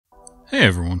Hey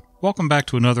everyone, welcome back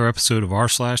to another episode of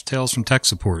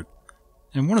r/talesfromtechsupport.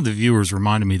 And one of the viewers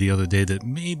reminded me the other day that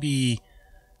maybe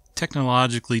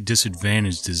technologically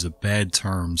disadvantaged is a bad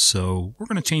term, so we're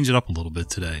going to change it up a little bit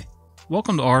today.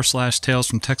 Welcome to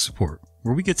r/talesfromtechsupport,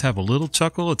 where we get to have a little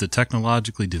chuckle at the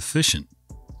technologically deficient,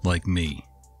 like me.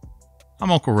 I'm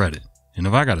Uncle Reddit, and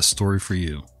have I got a story for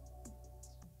you.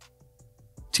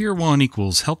 Tier 1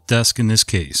 equals help desk in this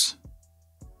case.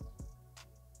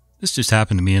 This just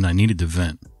happened to me and I needed to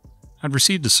vent. I'd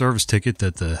received a service ticket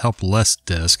that the help less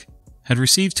desk had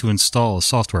received to install a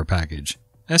software package.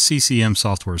 SCCM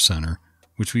Software Center,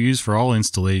 which we use for all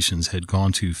installations, had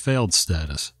gone to failed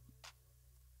status.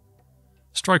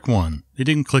 Strike 1. They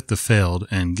didn't click the failed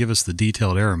and give us the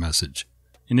detailed error message.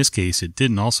 In this case, it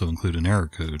didn't also include an error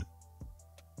code.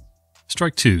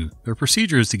 Strike 2. Their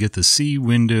procedure is to get the C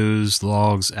Windows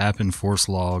logs app enforce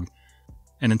log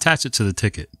and attach it to the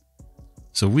ticket.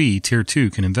 So we, Tier 2,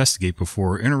 can investigate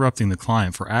before interrupting the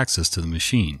client for access to the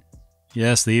machine.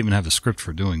 Yes, they even have a script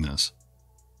for doing this.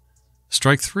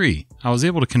 Strike 3. I was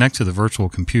able to connect to the virtual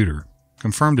computer,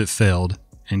 confirmed it failed,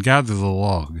 and gather the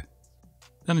log.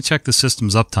 Then I checked the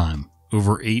system's uptime,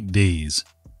 over 8 days.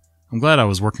 I'm glad I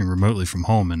was working remotely from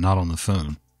home and not on the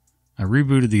phone. I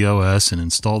rebooted the OS and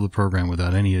installed the program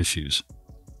without any issues.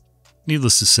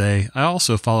 Needless to say, I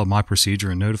also followed my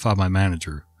procedure and notified my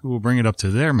manager, who will bring it up to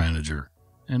their manager,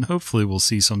 and hopefully we'll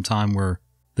see some time where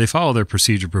they follow their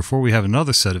procedure before we have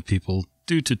another set of people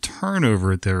due to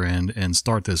turnover at their end and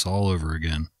start this all over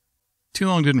again. Too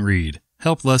long didn't read.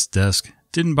 Help less desk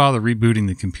didn't bother rebooting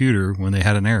the computer when they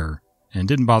had an error, and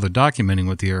didn't bother documenting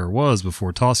what the error was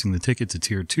before tossing the ticket to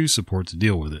Tier 2 support to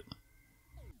deal with it.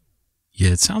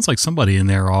 Yeah, it sounds like somebody in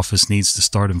their office needs to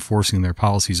start enforcing their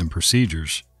policies and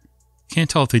procedures. Can't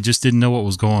tell if they just didn't know what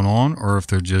was going on or if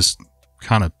they're just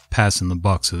kind of passing the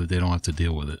buck so that they don't have to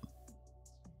deal with it.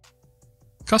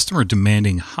 Customer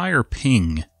demanding higher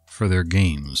ping for their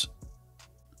games.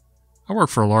 I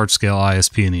work for a large-scale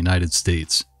ISP in the United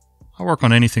States. I work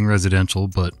on anything residential,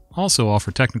 but also offer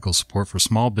technical support for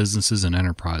small businesses and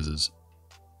enterprises.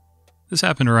 This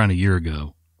happened around a year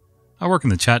ago. I work in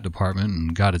the chat department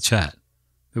and got a chat.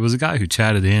 There was a guy who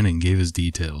chatted in and gave his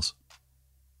details.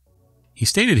 He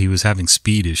stated he was having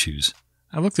speed issues.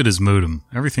 I looked at his modem,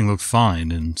 everything looked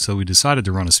fine, and so we decided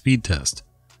to run a speed test.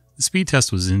 The speed test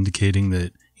was indicating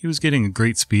that he was getting a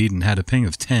great speed and had a ping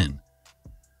of 10.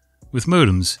 With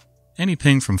modems, any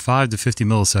ping from 5 to 50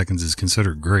 milliseconds is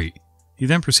considered great. He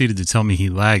then proceeded to tell me he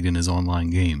lagged in his online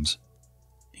games.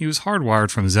 He was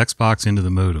hardwired from his Xbox into the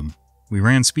modem. We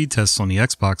ran speed tests on the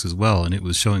Xbox as well, and it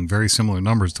was showing very similar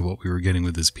numbers to what we were getting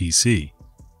with his PC.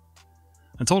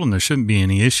 I told him there shouldn't be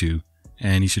any issue,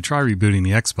 and he should try rebooting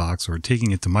the Xbox or taking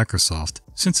it to Microsoft,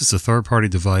 since it's a third-party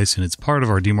device and it's part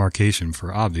of our demarcation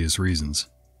for obvious reasons.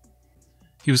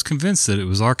 He was convinced that it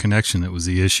was our connection that was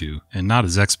the issue, and not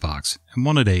his Xbox, and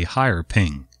wanted a higher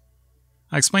ping.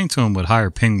 I explained to him what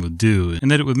higher ping would do, and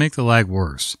that it would make the lag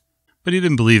worse, but he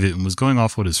didn't believe it and was going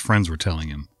off what his friends were telling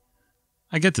him.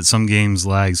 I get that some games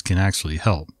lags can actually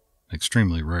help,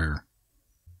 extremely rare.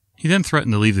 He then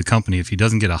threatened to leave the company if he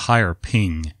doesn't get a higher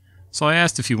ping, so I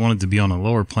asked if he wanted to be on a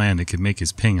lower plan that could make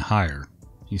his ping higher.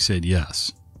 He said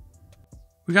yes.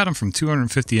 We got him from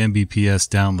 250 Mbps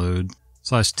download /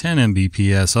 10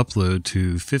 Mbps upload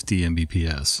to 50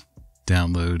 Mbps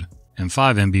download and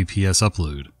 5 Mbps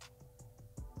upload.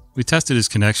 We tested his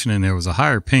connection and there was a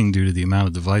higher ping due to the amount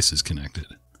of devices connected.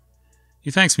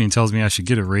 He thanks me and tells me I should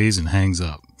get a raise and hangs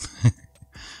up.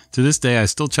 To this day, I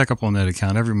still check up on that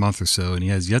account every month or so, and he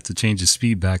has yet to change his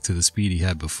speed back to the speed he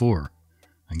had before.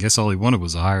 I guess all he wanted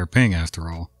was a higher ping after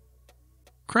all.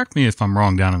 Correct me if I'm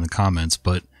wrong down in the comments,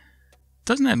 but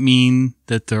doesn't that mean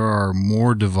that there are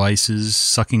more devices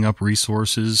sucking up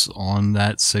resources on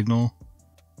that signal?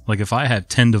 Like if I have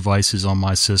 10 devices on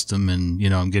my system and,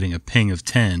 I'm getting a ping of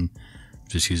 10,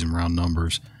 just using round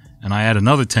numbers, and I add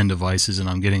another 10 devices and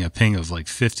I'm getting a ping of like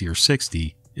 50 or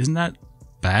 60, isn't that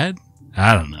bad?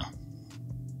 I don't know.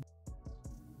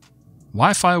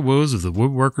 Wi-Fi woes of the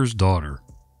woodworker's daughter.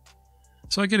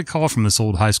 So I get a call from this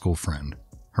old high school friend.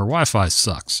 Her Wi-Fi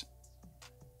sucks.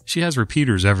 She has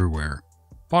repeaters everywhere.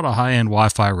 Bought a high-end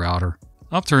Wi-Fi router,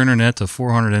 upped her internet to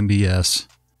 400 Mbps,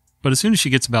 but as soon as she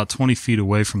gets about 20 feet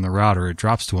away from the router, it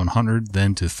drops to 100,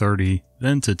 then to 30,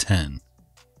 then to 10.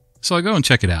 So I go and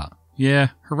check it out. Yeah,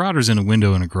 her router's in a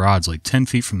window in a garage like 10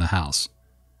 feet from the house.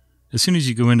 As soon as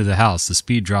you go into the house, the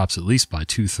speed drops at least by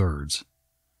 2/3.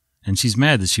 And she's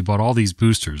mad that she bought all these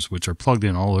boosters, which are plugged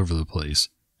in all over the place,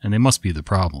 and they must be the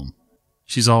problem.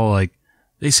 She's all like,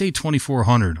 they say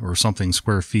 2,400 or something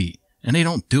square feet, and they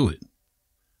don't do it.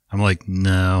 I'm like,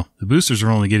 no, the boosters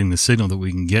are only getting the signal that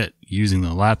we can get, using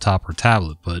the laptop or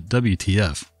tablet, but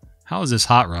WTF. How is this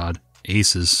hot rod,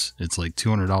 Asus, it's like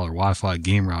 $200 Wi-Fi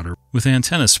game router, with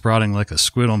antennas sprouting like a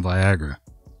squid on Viagra,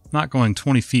 not going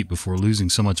 20 feet before losing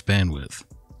so much bandwidth?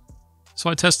 So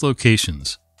I test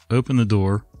locations, open the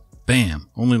door, bam,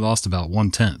 only lost about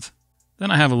 1/10.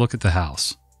 Then I have a look at the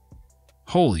house.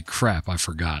 Holy crap, I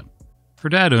forgot. Her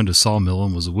dad owned a sawmill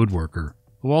and was a woodworker.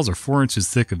 The walls are 4 inches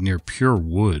thick of near pure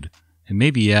wood, and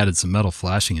maybe he added some metal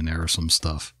flashing in there or some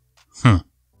stuff.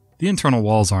 The internal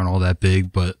walls aren't all that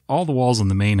big, but all the walls in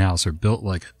the main house are built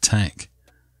like a tank.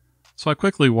 So I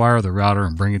quickly wire the router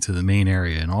and bring it to the main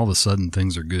area, and all of a sudden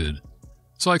things are good.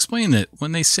 So I explain that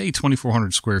when they say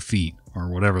 2,400 square feet, or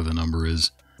whatever the number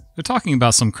is, they're talking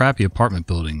about some crappy apartment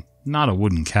building, not a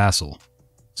wooden castle.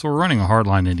 So we're running a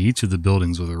hardline into each of the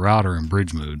buildings with a router in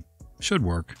bridge mode. Should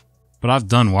work. But I've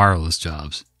done wireless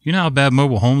jobs. You know how bad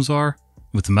mobile homes are?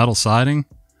 With the metal siding?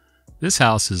 This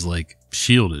house is like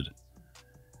shielded.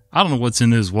 I don't know what's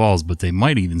in those walls, but they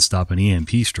might even stop an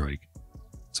EMP strike.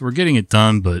 So we're getting it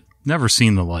done, but never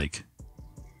seen the like.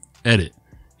 Edit.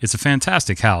 It's a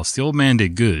fantastic house. The old man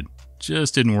did good.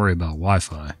 Just didn't worry about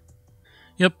Wi-Fi.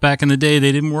 Yep, back in the day,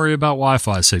 they didn't worry about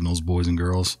Wi-Fi signals, boys and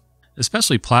girls.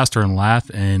 Especially plaster and lath,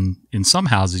 and in some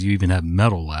houses you even have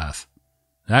metal lath.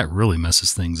 That really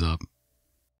messes things up.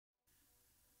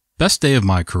 Best day of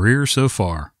my career so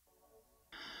far.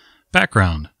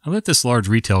 Background. I let this large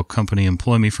retail company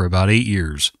employ me for about 8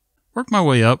 years. Worked my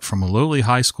way up from a lowly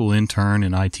high school intern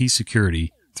in IT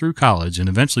security through college and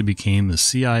eventually became the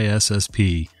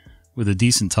CISSP with a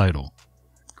decent title.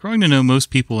 Growing to know most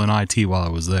people in IT while I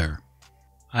was there.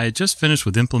 I had just finished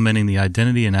with implementing the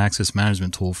identity and access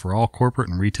management tool for all corporate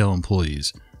and retail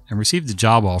employees and received a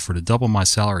job offer to double my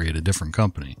salary at a different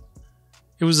company.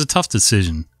 It was a tough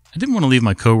decision. I didn't want to leave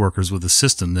my coworkers with a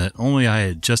system that only I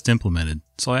had just implemented,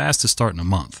 so I asked to start in a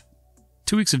month.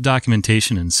 2 weeks of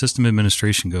documentation and system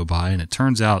administration go by, and it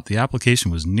turns out the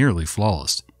application was nearly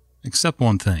flawless, except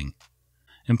one thing.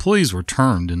 Employees were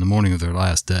termed in the morning of their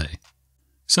last day.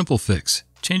 Simple fix.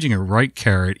 Changing a right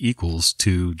caret equals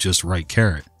to just right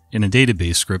caret in a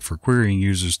database script for querying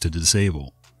users to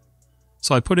disable.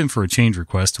 So I put in for a change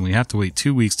request and we have to wait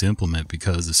 2 weeks to implement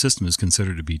because the system is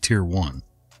considered to be Tier 1,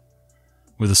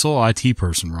 with a sole IT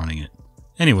person running it.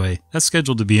 Anyway, that's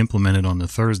scheduled to be implemented on the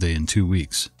Thursday in 2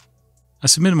 weeks. I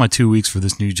submitted my 2 weeks for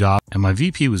this new job and my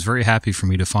VP was very happy for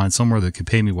me to find somewhere that could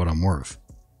pay me what I'm worth.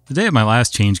 The day of my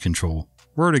last change control,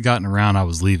 word had gotten around I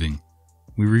was leaving.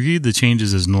 We reviewed the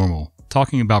changes as normal,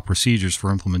 talking about procedures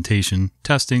for implementation,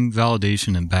 testing,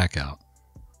 validation, and backout.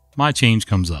 My change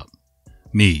comes up.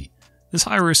 Me. This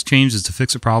high-risk change is to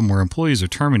fix a problem where employees are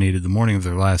terminated the morning of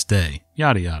their last day,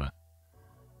 yada yada.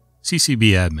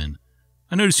 CCB admin.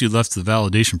 I noticed you left the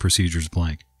validation procedures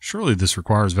blank. Surely this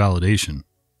requires validation.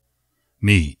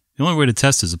 Me. The only way to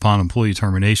test is upon employee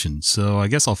termination, so I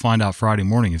guess I'll find out Friday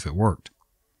morning if it worked.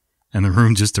 And the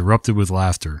room just erupted with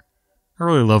laughter. I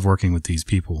really love working with these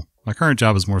people. My current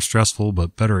job is more stressful,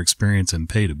 but better experience and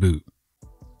pay to boot.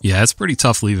 Yeah, it's pretty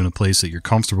tough leaving a place that you're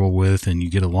comfortable with and you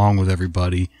get along with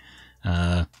everybody.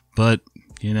 But,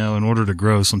 in order to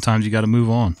grow, sometimes you gotta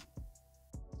move on.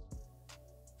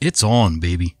 It's on,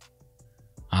 baby.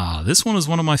 This one is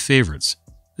one of my favorites.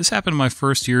 This happened in my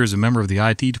first year as a member of the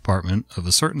IT department of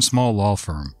a certain small law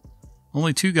firm.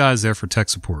 Only 2 guys there for tech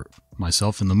support,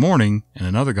 myself in the morning and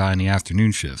another guy in the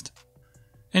afternoon shift.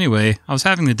 Anyway, I was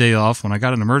having the day off when I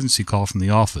got an emergency call from the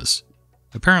office.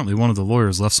 Apparently one of the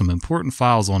lawyers left some important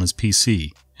files on his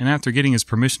PC, and after getting his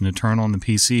permission to turn on the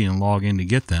PC and log in to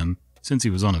get them, since he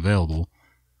was unavailable,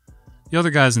 the other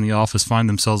guys in the office find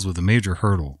themselves with a major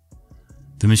hurdle.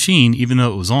 The machine, even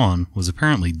though it was on, was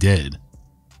apparently dead.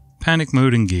 Panic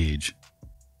mode engage.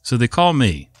 So they call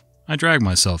me. I dragged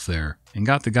myself there, and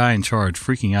got the guy in charge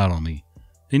freaking out on me.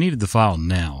 They needed the file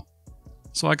now.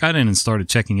 So I got in and started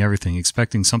checking everything,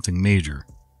 expecting something major.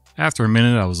 After a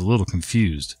minute, I was a little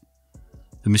confused.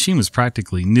 The machine was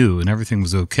practically new and everything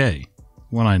was okay,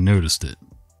 when I noticed it.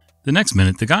 The next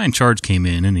minute, the guy in charge came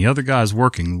in and the other guys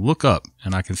working look up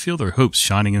and I could feel their hopes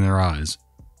shining in their eyes.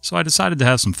 So I decided to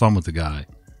have some fun with the guy.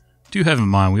 Do have in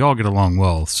mind we all get along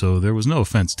well, so there was no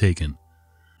offense taken.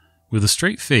 With a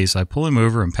straight face, I pull him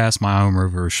over and pass my arm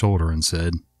over his shoulder and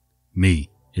said, "Me,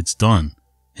 it's done."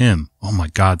 Him, "Oh my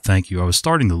God, thank you. I was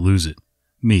starting to lose it."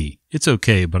 Me, "It's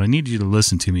okay, but I need you to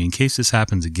listen to me in case this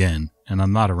happens again, and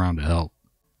I'm not around to help."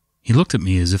 He looked at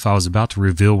me as if I was about to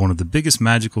reveal one of the biggest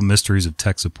magical mysteries of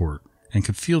tech support, and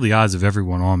could feel the eyes of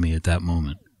everyone on me at that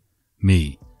moment.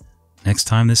 Me, "Next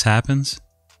time this happens,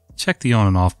 check the on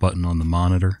and off button on the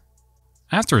monitor."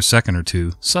 After a second or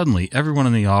two, suddenly everyone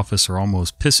in the office are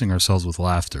almost pissing ourselves with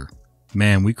laughter.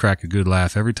 Man, we crack a good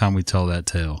laugh every time we tell that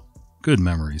tale. Good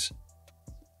memories.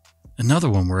 Another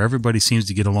one where everybody seems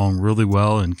to get along really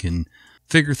well and can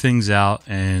figure things out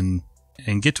and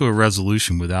get to a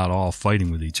resolution without all fighting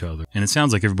with each other. And it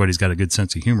sounds like everybody's got a good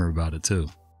sense of humor about it too.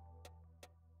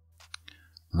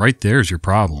 Right there's your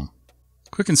problem.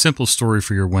 Quick and simple story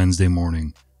for your Wednesday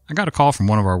morning. I got a call from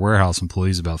one of our warehouse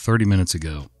employees about 30 minutes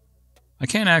ago. I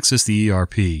can't access the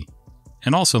ERP,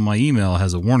 and also my email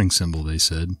has a warning symbol, they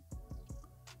said.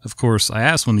 Of course, I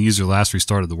asked when the user last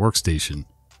restarted the workstation.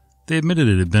 They admitted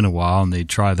it had been a while and they'd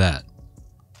try that.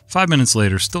 5 minutes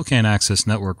later, still can't access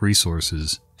network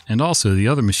resources, and also the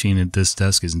other machine at this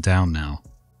desk isn't down now.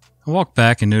 I walked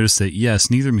back and noticed that yes,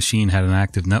 neither machine had an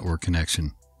active network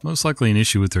connection, most likely an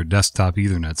issue with their desktop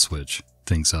Ethernet switch,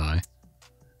 thinks I.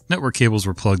 Network cables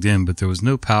were plugged in, but there was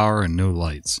no power and no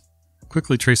lights.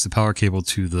 Quickly traced the power cable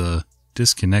to the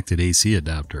disconnected AC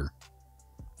adapter.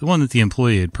 The one that the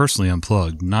employee had personally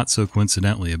unplugged, not so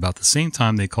coincidentally, about the same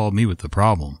time they called me with the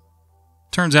problem.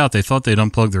 Turns out they thought they'd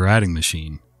unplugged their adding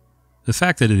machine. The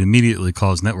fact that it immediately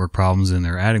caused network problems and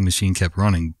their adding machine kept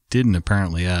running didn't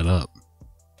apparently add up.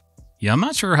 Yeah, I'm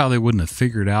not sure how they wouldn't have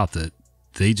figured out that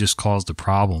they just caused a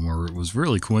problem or it was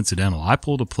really coincidental. I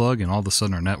pulled a plug and all of a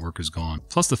sudden our network is gone,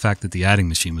 plus the fact that the adding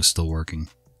machine was still working.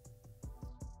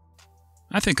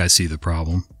 I think I see the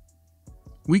problem.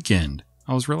 Weekend.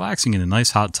 I was relaxing in a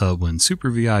nice hot tub when Super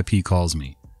VIP calls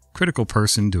me. Critical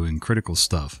person doing critical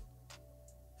stuff.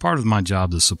 Part of my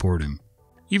job to support him,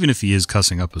 even if he is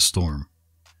cussing up a storm.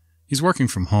 He's working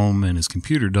from home and his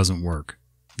computer doesn't work.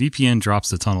 VPN drops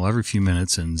the tunnel every few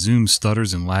minutes and Zoom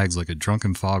stutters and lags like a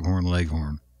drunken foghorn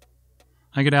leghorn.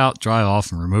 I get out, dry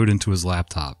off, and remote into his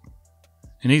laptop.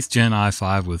 An 8th gen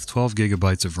i5 with 12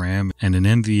 gigabytes of RAM and an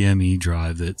NVMe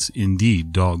drive that's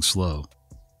indeed dog slow.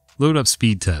 Load up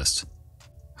speed test.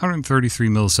 133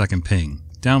 millisecond ping,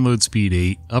 download speed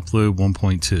 8, upload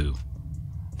 1.2.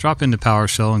 Drop into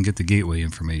PowerShell and get the gateway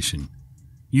information.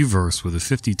 Uverse with a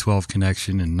 5012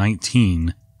 connection and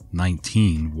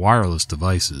 19 wireless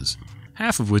devices,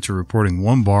 half of which are reporting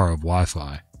 1 bar of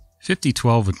Wi-Fi.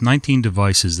 5012 with 19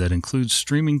 devices that includes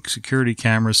streaming security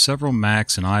cameras, several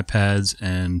Macs and iPads,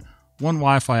 and 1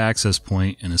 Wi-Fi access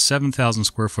point and a 7,000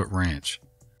 square foot ranch.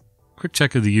 Quick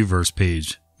check of the Uverse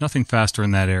page, nothing faster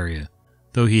in that area.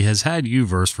 Though he has had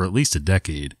Uverse for at least a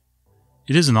decade.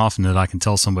 It isn't often that I can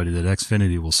tell somebody that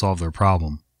Xfinity will solve their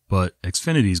problem, but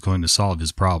Xfinity is going to solve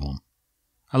his problem.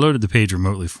 I loaded the page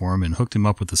remotely for him and hooked him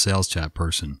up with the sales chat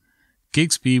person.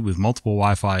 Gig speed with multiple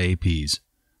Wi-Fi APs.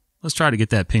 Let's try to get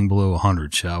that ping below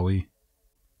 100, shall we?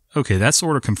 Okay, that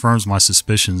sort of confirms my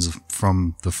suspicions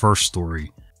from the first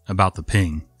story about the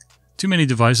ping. Too many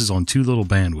devices on too little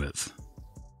bandwidth.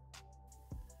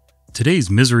 Today's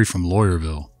misery from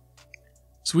Lawyerville.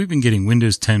 So we've been getting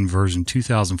Windows 10 version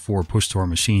 2004 pushed to our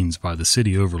machines by the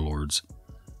city overlords,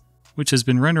 which has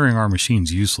been rendering our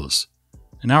machines useless.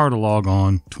 An hour to log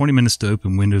on, 20 minutes to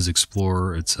open Windows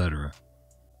Explorer, etc.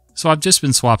 So I've just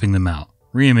been swapping them out,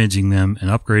 re-imaging them, and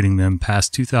upgrading them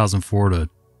past 2004 to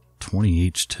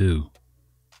 20H2.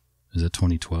 Is that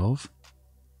 2012?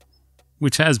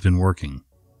 Which has been working.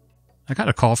 I got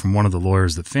a call from one of the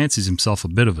lawyers that fancies himself a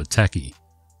bit of a techie.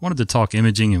 Wanted to talk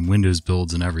imaging and Windows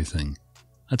builds and everything.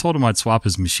 I told him I'd swap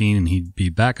his machine and he'd be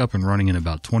back up and running in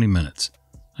about 20 minutes.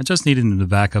 I just needed him to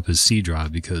back up his C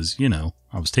drive because,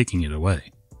 I was taking it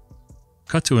away.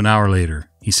 Cut to an hour later.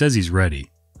 He says he's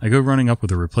ready. I go running up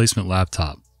with a replacement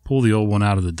laptop, pull the old one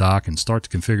out of the dock and start to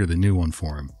configure the new one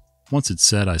for him. Once it's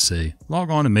set, I say, log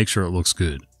on and make sure it looks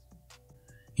good.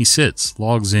 He sits,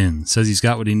 logs in, says he's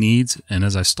got what he needs, and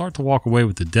as I start to walk away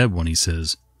with the dead one, he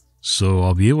says, so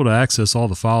I'll be able to access all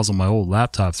the files on my old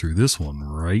laptop through this one,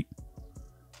 right?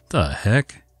 The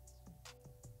heck?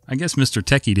 I guess Mr.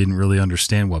 Techie didn't really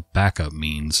understand what backup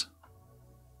means.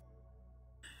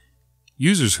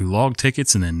 Users who log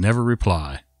tickets and then never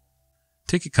reply.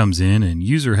 Ticket comes in and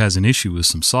user has an issue with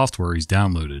some software he's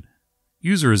downloaded.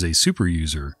 User is a super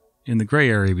user, in the gray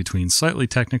area between slightly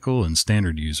technical and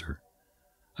standard user.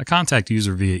 I contact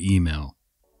user via email.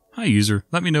 Hi user,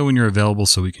 let me know when you're available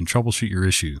so we can troubleshoot your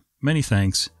issue. Many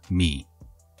thanks, me.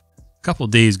 Couple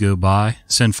days go by,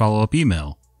 send follow-up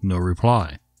email. No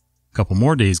reply. Couple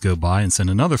more days go by and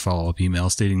send another follow-up email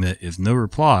stating that if no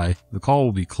reply, the call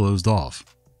will be closed off.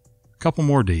 Couple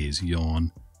more days,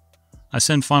 yawn. I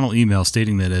send final email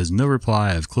stating that as no reply,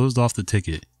 I have closed off the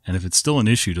ticket, and if it's still an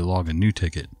issue to log a new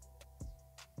ticket.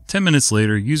 10 minutes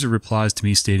later, user replies to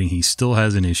me stating he still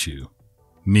has an issue.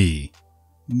 Me.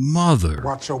 Mother.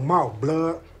 Watch your mouth,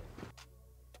 blood.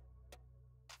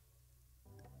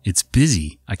 It's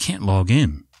busy. I can't log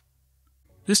in.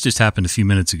 This just happened a few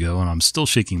minutes ago and I'm still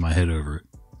shaking my head over it.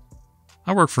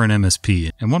 I work for an MSP,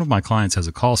 and one of my clients has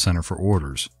a call center for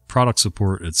orders, product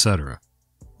support, etc.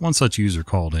 One such user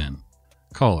called in.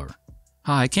 Caller: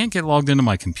 "Hi, I can't get logged into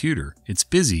my computer. It's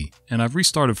busy, and I've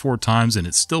restarted 4 times and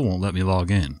it still won't let me log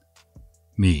in."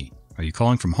 Me: "Are you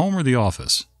calling from home or the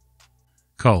office?"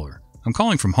 Caller: "I'm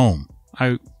calling from home.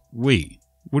 Wait,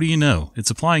 what do you know? It's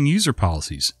applying user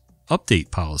policies,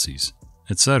 update policies,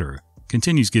 etc."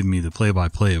 Continues giving me the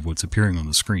play-by-play of what's appearing on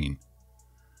the screen.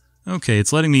 Okay,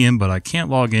 it's letting me in, but I can't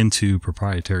log into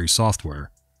proprietary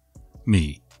software.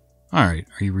 Me: "Alright,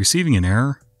 are you receiving an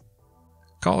error?"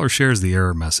 Caller shares the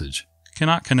error message.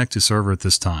 "Cannot connect to server at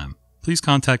this time. Please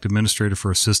contact administrator for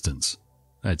assistance."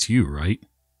 That's you, right?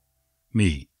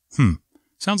 Me: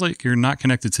 "Sounds like you're not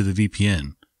connected to the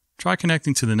VPN. Try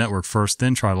connecting to the network first,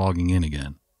 then try logging in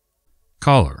again."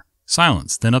 Caller: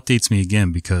 Silence, then updates me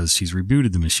again because she's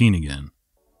rebooted the machine again.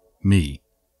 Me: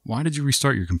 "Why did you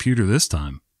restart your computer this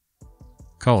time?"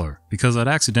 Caller: "Because I'd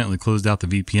accidentally closed out the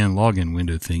VPN login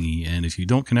window thingy, and if you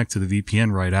don't connect to the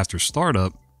VPN right after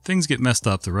startup, things get messed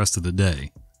up the rest of the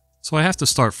day. So I have to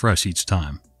start fresh each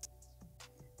time."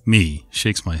 Me: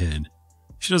 Shakes my head.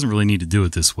 She doesn't really need to do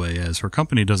it this way, as her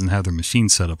company doesn't have their machine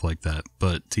set up like that,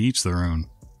 but to each their own.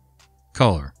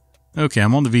 Caller: "Okay,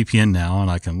 I'm on the VPN now and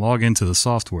I can log into the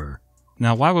software.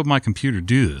 Now why would my computer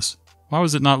do this? Why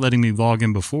was it not letting me log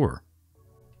in before?"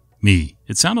 Me: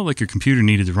 "It sounded like your computer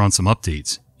needed to run some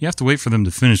updates. You have to wait for them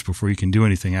to finish before you can do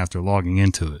anything after logging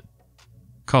into it."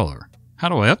 Caller: "How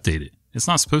do I update it? It's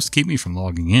not supposed to keep me from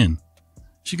logging in."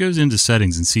 She goes into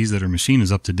settings and sees that her machine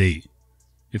is up to date.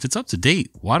 If it's up to date,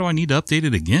 why do I need to update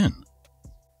it again?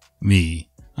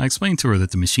 Me: "I explained to her that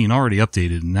the machine already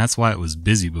updated and that's why it was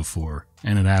busy before,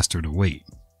 and it asked her to wait."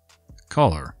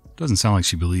 Caller: "Doesn't sound like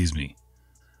she believes me."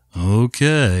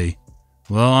 Okay.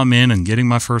 Well, I'm in and getting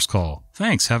my first call.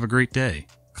 Thanks, have a great day.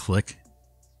 Click.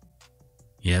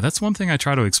 Yeah, that's one thing I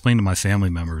try to explain to my family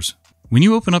members. When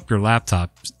you open up your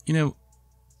laptop, a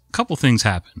couple things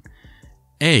happen.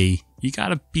 A, you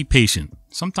gotta be patient.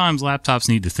 Sometimes laptops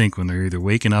need to think when they're either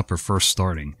waking up or first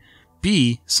starting.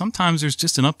 B, sometimes there's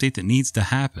just an update that needs to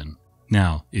happen.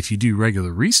 Now, if you do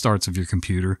regular restarts of your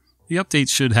computer, the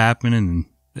updates should happen and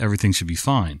everything should be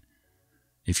fine.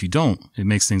 If you don't, it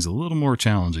makes things a little more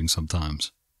challenging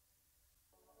sometimes.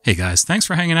 Hey guys, thanks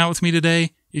for hanging out with me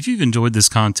today. If you've enjoyed this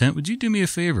content, would you do me a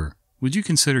favor? Would you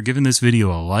consider giving this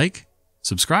video a like,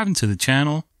 subscribing to the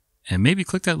channel, and maybe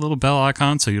click that little bell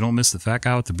icon so you don't miss the fat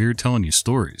guy with the beard telling you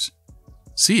stories.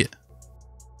 See ya!